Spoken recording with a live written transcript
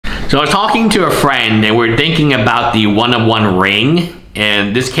So I was talking to a friend and we're thinking about the one-of-one ring,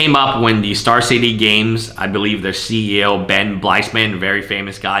 and this came up when the Star City Games, I believe their CEO Ben Bleisman, a very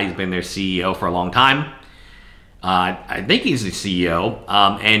famous guy, he's been their CEO for a long time. I think he's the CEO,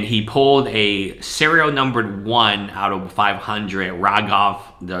 and he pulled a serial numbered 1 out of 500 Ragov,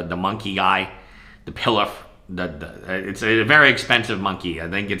 the monkey guy, the pillar. It's a very expensive monkey. I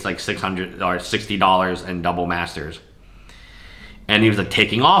think it's like $600 or $60 in double masters. And he was like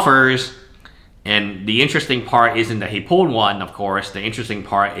taking offers, and the interesting part isn't that he pulled 1, of course. The interesting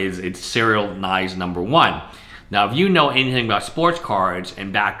part is it's serialized number 1. Now, if you know anything about sports cards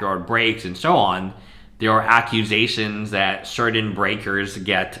and backyard breaks and so on, there are accusations that certain breakers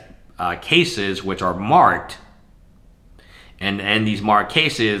get cases which are marked, and these marked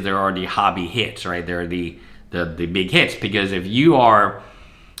cases, there are the hobby hits, right? They're the big hits, because if you are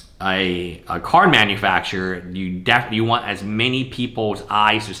a card manufacturer, you want as many people's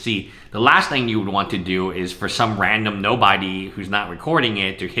eyes to see. The last thing you would want to do is for some random nobody who's not recording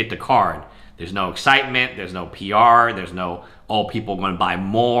it to hit the card. There's no excitement, there's no PR, there's no, oh, people going to buy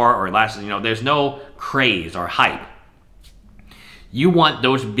more or less, there's no craze or hype. You want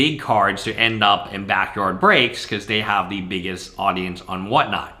those big cards to end up in backyard breaks because they have the biggest audience on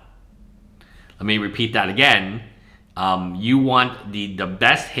whatnot. Let me repeat that again. You want the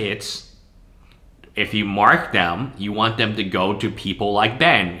best hits. If you mark them, you want them to go to people like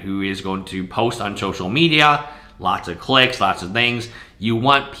Ben, who is going to post on social media, lots of clicks, lots of things. You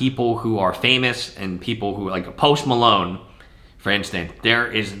want people who are famous and people who, like Post Malone, for instance.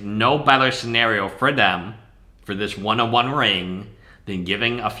 There is no better scenario for them, for this one-on-one ring, than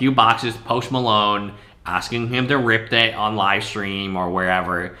giving a few boxes to Post Malone, asking him to rip it on live stream or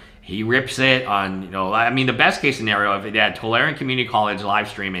wherever. He rips it on, the best case scenario, if they had Tulare Community College live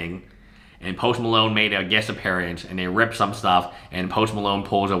streaming and Post Malone made a guest appearance and they rip some stuff and Post Malone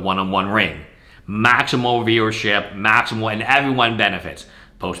pulls a one-on-one ring. Maximal viewership, maximal, and everyone benefits.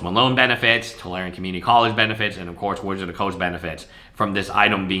 Post Malone benefits, Tulare Community College benefits, and of course Wizard of the Coast benefits from this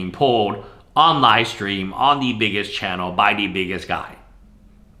item being pulled on live stream, on the biggest channel, by the biggest guy.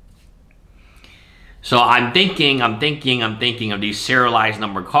 So I'm thinking of these serialized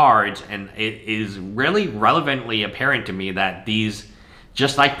number cards, and it is really relevantly apparent to me that these,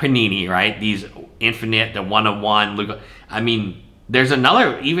 just like Panini, right? These infinite, the one-of-one, Luca. I mean, there's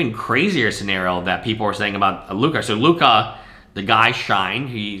another even crazier scenario that people are saying about Luca. So Luca, the guy Shine,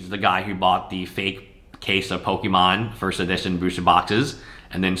 he's the guy who bought the fake case of Pokemon first edition booster boxes,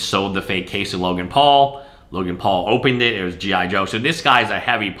 and then sold the fake case to Logan Paul. Logan Paul opened it, it was G.I. Joe. So this guy's a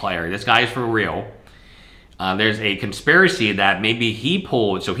heavy player. This guy is for real. There's a conspiracy that maybe he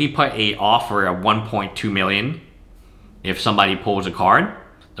pulled, so he put a offer of 1.2 million if somebody pulls a card,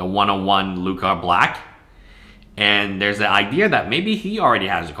 the 101 Luca Black. And there's the idea that maybe he already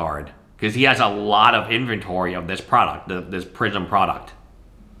has a card because he has a lot of inventory of this product, this Prism product.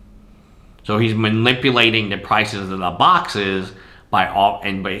 So he's manipulating the prices of the boxes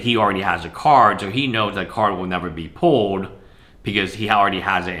but he already has a card, so he knows that card will never be pulled because he already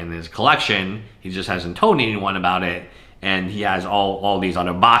has it in his collection. He just hasn't told anyone about it, and he has all these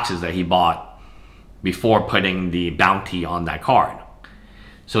other boxes that he bought before putting the bounty on that card.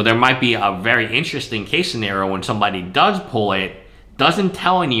 So there might be a very interesting case scenario when somebody does pull it, doesn't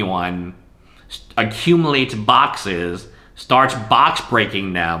tell anyone, accumulates boxes, starts box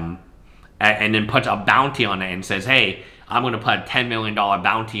breaking them, and then puts a bounty on it and says, hey, I'm going to put a $10 million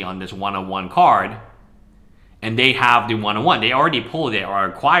bounty on this one-on-one card. And they have the one-on-one. They already pulled it or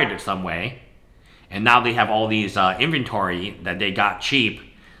acquired it some way. And now they have all these inventory that they got cheap.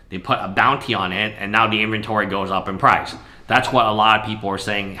 They put a bounty on it, and now the inventory goes up in price. That's what a lot of people are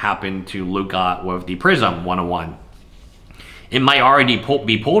saying happened to Luca with the Prism 101. It might already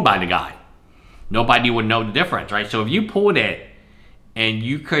be pulled by the guy. Nobody would know the difference, right? So if you pulled it and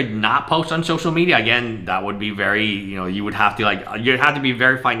you could not post on social media, again, that would be very, you would have to you'd have to be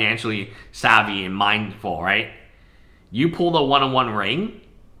very financially savvy and mindful, right? You pull the one-on-one ring,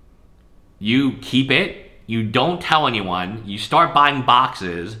 you keep it, you don't tell anyone, you start buying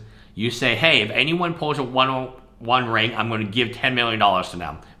boxes, you say, hey, if anyone pulls a one-on-one ring, I'm going to give $10 million to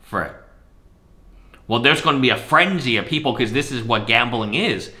them for it. Well, there's going to be a frenzy of people because this is what gambling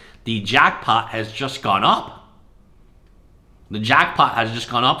is. The jackpot has just gone up. The jackpot has just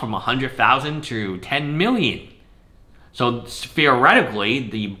gone up from 100,000 to 10 million. So theoretically,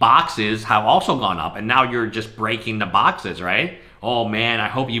 the boxes have also gone up, and now you're just breaking the boxes, right? Oh man, I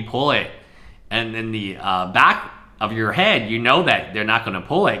hope you pull it. And in the back of your head, you know that they're not going to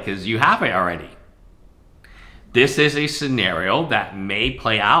pull it because you have it already. This is a scenario that may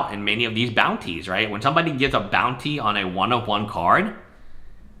play out in many of these bounties, right? When somebody gets a bounty on a one-of-one card,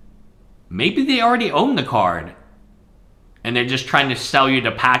 maybe they already own the card. And they're just trying to sell you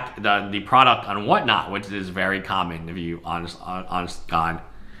the product on whatnot, which is very common if you honest God.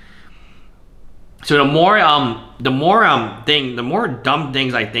 So the more dumb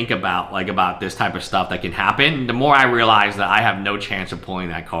things I think about, like about this type of stuff that can happen, the more I realize that I have no chance of pulling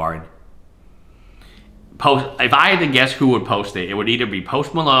that card. If I had to guess who would post it, it would either be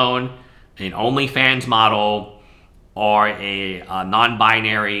Post Malone, an OnlyFans model, or a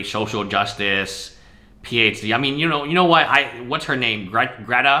non-binary social justice PhD. I mean, you know what? What's her name?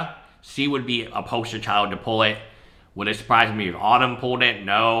 Greta. She would be a poster child to pull it. Would it surprise me if Autumn pulled it?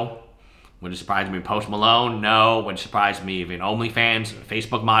 No. Would it surprise me if Post Malone? No. Would it surprise me if an OnlyFans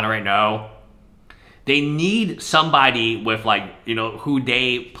Facebook moderator? No. They need somebody with, like, who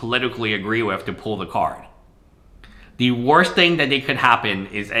they politically agree with to pull the card. The worst thing that could happen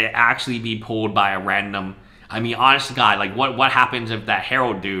is it actually be pulled by a random. I mean, honest to God, like what happens if that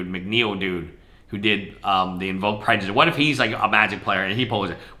Harold dude, McNeil dude, who did the Invoke Prejudice, what if he's like a Magic player and he pulls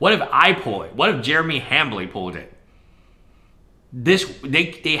it? What if I pull it? What if Jeremy Hambley pulls it?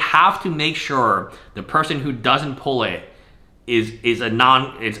 They have to make sure the person who doesn't pull it is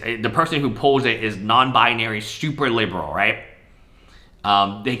the person who pulls it is non-binary, super liberal, right?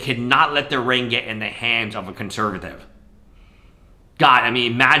 They cannot let their ring get in the hands of a conservative. God, I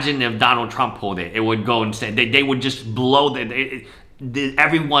mean, imagine if Donald Trump pulled it. It would go instead. They would just blow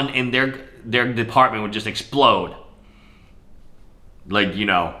everyone in their department would just explode. Like,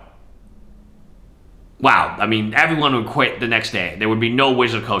 wow. I mean, everyone would quit the next day. There would be no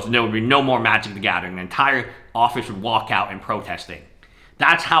Wizard Coast. There would be no more Magic the Gathering. The entire office would walk out and protesting.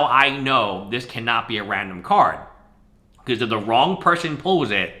 That's how I know this cannot be a random card. Because if the wrong person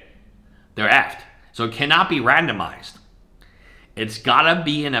pulls it, they're effed. So it cannot be randomized. It's gotta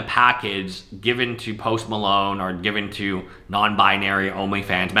be in a package given to Post Malone or given to non-binary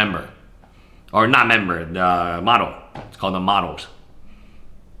OnlyFans member. Or not member, the model. It's called the models.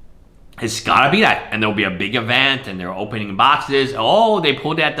 It's gotta be that. And there'll be a big event and they're opening boxes. Oh, they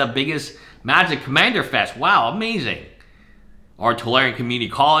pulled it at the biggest Magic Commander Fest. Wow, amazing. Or Tulare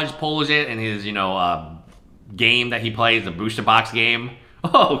Community College pulls it in his, game that he plays, the booster box game.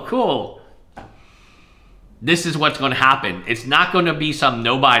 Oh, cool. This is what's going to happen. It's not going to be some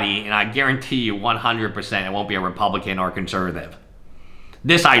nobody, and I guarantee you 100% it won't be a Republican or conservative.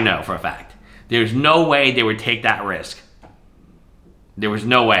 This I know for a fact. There's no way they would take that risk. There was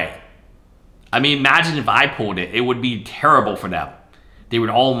no way. I mean, imagine if I pulled it. It would be terrible for them. They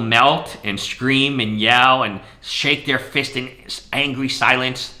would all melt and scream and yell and shake their fist in angry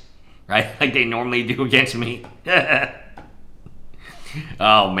silence, right? Like they normally do against me.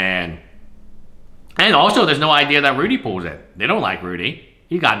 Oh, man. And also, there's no idea that Rudy pulls it. They don't like Rudy.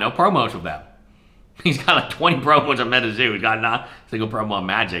 He got no promos with them. He's got like 20 promos of MetaZoo. He's got not a single promo on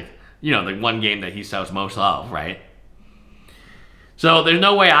Magic. The one game that he sells most of, right? So there's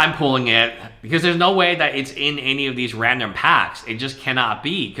no way I'm pulling it because there's no way that it's in any of these random packs. It just cannot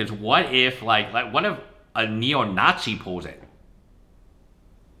be. Because what if, what if a neo-Nazi pulls it?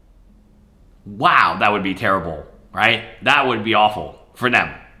 Wow, that would be terrible, right? That would be awful for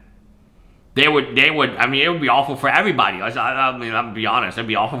them. They would, I mean, it would be awful for everybody. I mean, I'm gonna be honest, it'd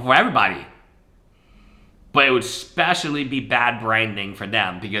be awful for everybody. But it would especially be bad branding for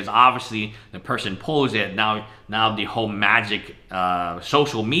them because obviously the person pulls it, now the whole Magic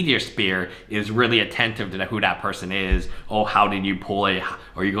social media sphere is really attentive to who that person is. Oh, how did you pull it?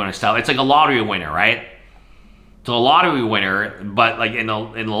 Are you going to sell it? It's like a lottery winner, right? So a lottery winner, but like in the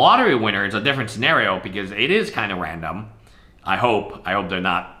lottery winner, it's a different scenario because it is kind of random. I hope they're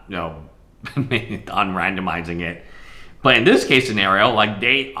not, unrandomizing it. But in this case scenario, like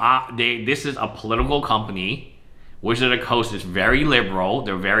this is a political company. Wizard of the Coast is very liberal.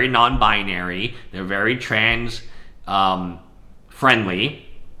 They're very non-binary. They're very trans friendly,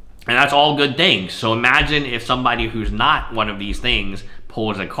 and that's all good things. So imagine if somebody who's not one of these things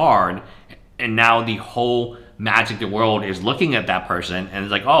pulls a card, and now the whole Magic the World is looking at that person and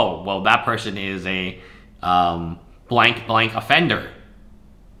it's like, oh, well, that person is a blank offender.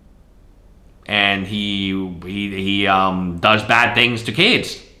 And he does bad things to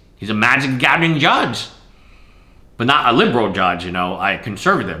kids. He's a Magic the Gathering judge. But not a liberal judge, a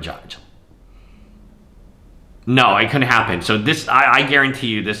conservative judge. No, it couldn't happen. So this, I guarantee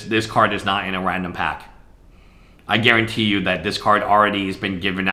you this card is not in a random pack. I guarantee you that this card already has been given out.